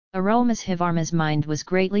Arulmozhivarma's mind was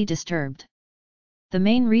greatly disturbed. The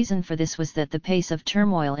main reason for this was that the pace of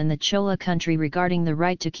turmoil in the Chola country regarding the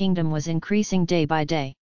right to kingdom was increasing day by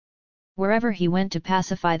day. Wherever he went to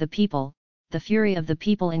pacify the people, the fury of the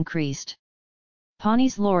people increased.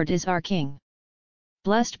 Ponni's lord is our king.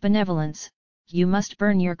 Blessed benevolence, you must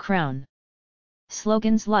burn your crown.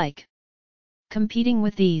 Slogans like competing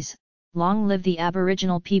with these, long live the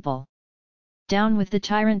aboriginal people. Down with the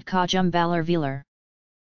tyrant Kajum Balar Velar.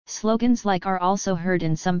 Slogans like are also heard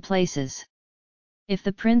in some places. If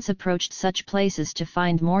the prince approached such places to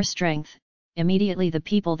find more strength, immediately the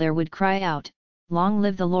people there would cry out, "Long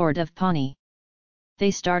live the Lord of Ponni!"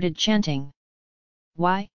 They started chanting.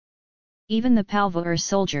 Why? Even the Palvur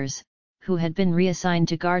soldiers, who had been reassigned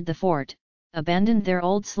to guard the fort, abandoned their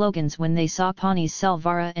old slogans when they saw Ponni's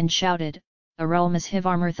Selvara and shouted,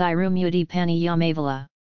 Arulmozhivarmar Thirumudi Pani Yamavala.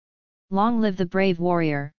 Long live the brave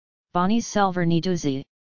warrior, Ponni's Selvar Niduzi!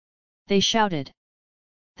 They shouted.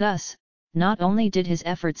 Thus, not only did his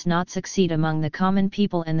efforts not succeed among the common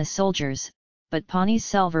people and the soldiers, but Ponni's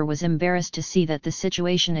Selvar was embarrassed to see that the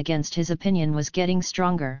situation against his opinion was getting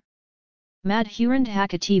stronger. Madhurand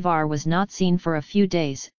Hakativar was not seen for a few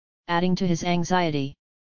days, adding to his anxiety.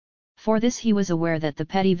 For this he was aware that the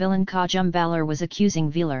petty villain Kajum Balar was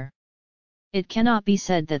accusing Velar. It cannot be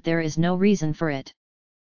said that there is no reason for it.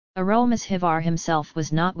 Arulmozhivar himself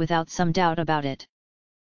was not without some doubt about it.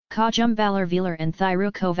 Kajum Balar Velar and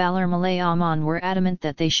Thiruko Valar Malayaman were adamant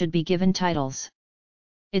that they should be given titles.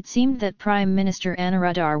 It seemed that Prime Minister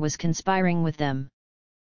Anuradhar was conspiring with them.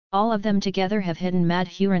 All of them together have hidden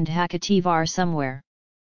Madhurand Hakativar somewhere.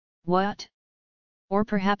 What? Or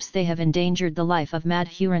perhaps they have endangered the life of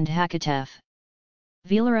Madhurand Hakatef.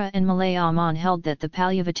 Velara and Malayaman held that the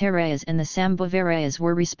Palyavattarayas and the Sambhavarayas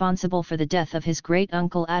were responsible for the death of his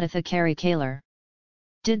great-uncle Aditha Karikalar.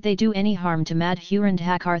 Did they do any harm to Madhurand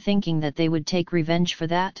Hakar thinking that they would take revenge for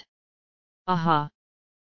that? Aha!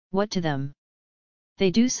 What to them?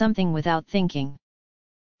 They do something without thinking.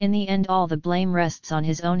 In the end all the blame rests on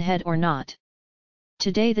his own head or not.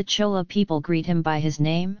 Today the Chola people greet him by his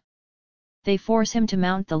name. They force him to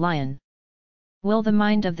mount the lion. Will the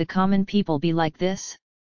mind of the common people be like this?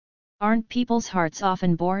 Aren't people's hearts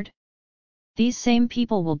often bored? These same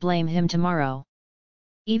people will blame him tomorrow.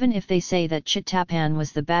 Even if they say that Chittapan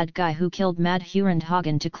was the bad guy who killed Madhurand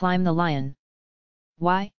Hagan to climb the lion.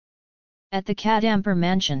 Why? At the Kadampur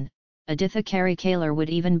mansion, Aditha Karikalar would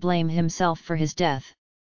even blame himself for his death.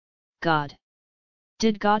 God!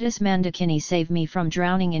 Did Goddess Mandakini save me from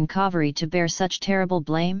drowning in Kaveri to bear such terrible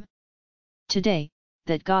blame? Today,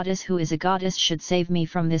 that goddess who is a goddess should save me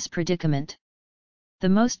from this predicament. The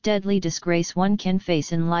most deadly disgrace one can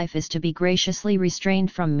face in life is to be graciously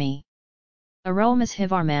restrained from me.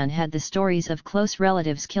 Arulmozhivarman had the stories of close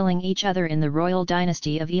relatives killing each other in the royal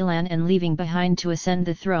dynasty of Elan and leaving behind to ascend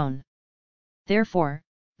the throne. Therefore,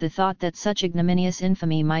 the thought that such ignominious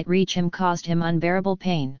infamy might reach him caused him unbearable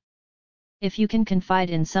pain. If you can confide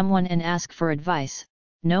in someone and ask for advice,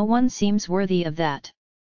 no one seems worthy of that.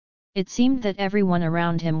 It seemed that everyone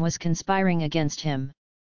around him was conspiring against him.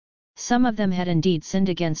 Some of them had indeed sinned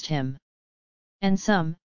against him. And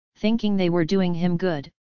some, thinking they were doing him good,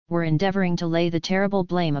 were endeavoring to lay the terrible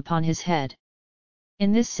blame upon his head.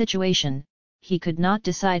 In this situation, he could not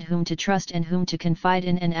decide whom to trust and whom to confide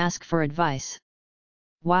in and ask for advice.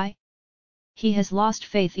 Why? He has lost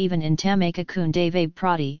faith even in Tamaka Kundave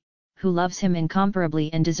Prati, who loves him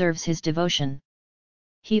incomparably and deserves his devotion.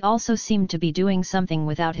 He also seemed to be doing something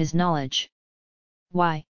without his knowledge.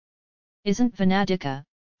 Why? Isn't Vanadika,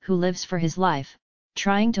 who lives for his life,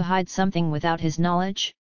 trying to hide something without his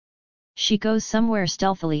knowledge? She goes somewhere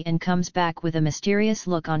stealthily and comes back with a mysterious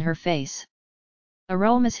look on her face.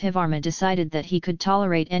 Arulmozhivarma decided that he could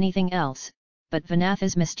tolerate anything else, but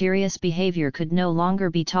Vanatha's mysterious behavior could no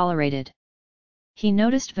longer be tolerated. He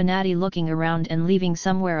noticed Vanati looking around and leaving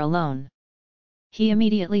somewhere alone. He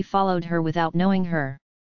immediately followed her without knowing her.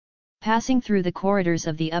 Passing through the corridors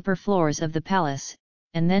of the upper floors of the palace,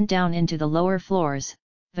 and then down into the lower floors,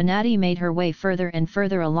 Vanati made her way further and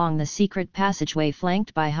further along the secret passageway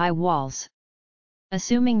flanked by high walls.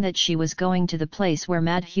 Assuming that she was going to the place where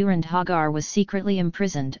Madhurand Hagar was secretly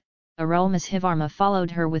imprisoned, Arulmozhivarma followed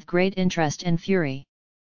her with great interest and fury.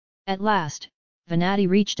 At last, Vanati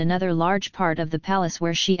reached another large part of the palace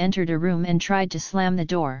where she entered a room and tried to slam the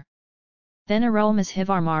door. Then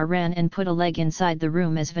Arulmozhivarma ran and put a leg inside the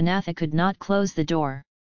room as Vanatha could not close the door.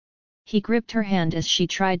 He gripped her hand as she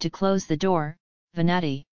tried to close the door.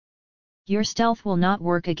 Vanati, your stealth will not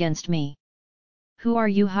work against me. Who are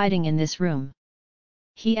you hiding in this room?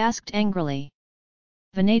 He asked angrily.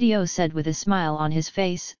 Vanadio said with a smile on his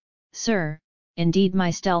face, Sir, indeed my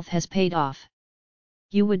stealth has paid off.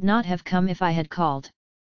 You would not have come if I had called.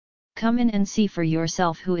 Come in and see for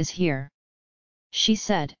yourself who is here," she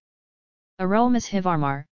said.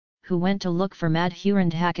 Arulmozhivarmar, who went to look for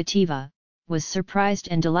Madhurandhakativa, was surprised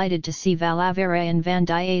and delighted to see Valavarayan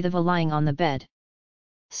Vandiyathevan lying on the bed.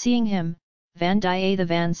 Seeing him,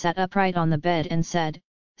 Vandiyathevan sat upright on the bed and said,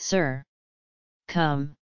 "Sir,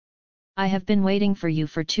 come. I have been waiting for you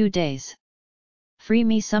for 2 days. Free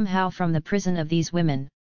me somehow from the prison of these women,"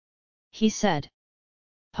 he said.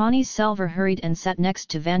 Ponniyin Selvan hurried and sat next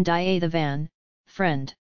to Vandiyathevan.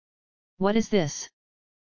 "Friend. What is this?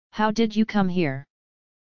 How did you come here?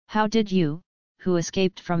 How did you, who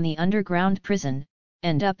escaped from the underground prison,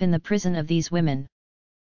 end up in the prison of these women?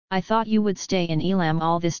 I thought you would stay in Elam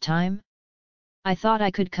all this time? I thought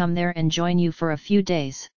I could come there and join you for a few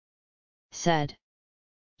days," said.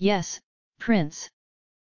 "Yes, Prince.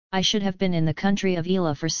 I should have been in the country of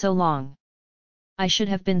Ela for so long. I should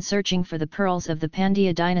have been searching for the pearls of the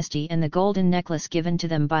Pandya dynasty and the golden necklace given to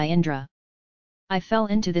them by Indra. I fell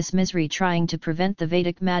into this misery trying to prevent the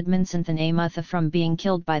Vedic madman Santhanamutha from being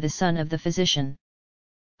killed by the son of the physician.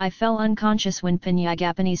 I fell unconscious when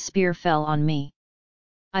Pinyagapani's spear fell on me.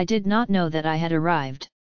 I did not know that I had arrived.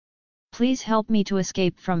 Please help me to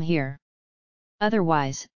escape from here.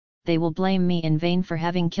 Otherwise, they will blame me in vain for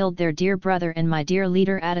having killed their dear brother and my dear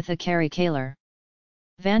leader Aditha Karikalar,"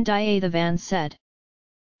 Vandiyathevan said.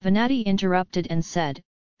 Venati interrupted and said,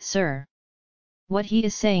 "Sir, what he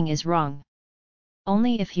is saying is wrong.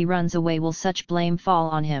 Only if he runs away will such blame fall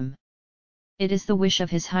on him. It is the wish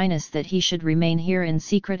of His Highness that he should remain here in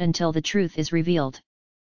secret until the truth is revealed.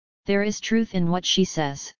 There is truth in what she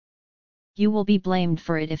says. You will be blamed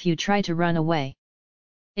for it if you try to run away.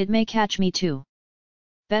 It may catch me too.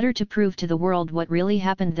 Better to prove to the world what really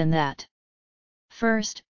happened than that.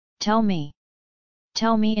 First, tell me.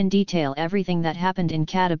 Tell me in detail everything that happened in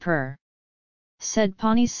Kadapur," said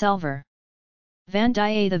Ponniyin Selvan.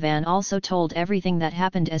 Vandiyathevan also told everything that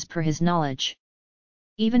happened as per his knowledge.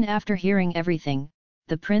 Even after hearing everything,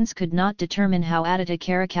 the prince could not determine how Aditya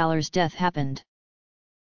Karikalar's death happened.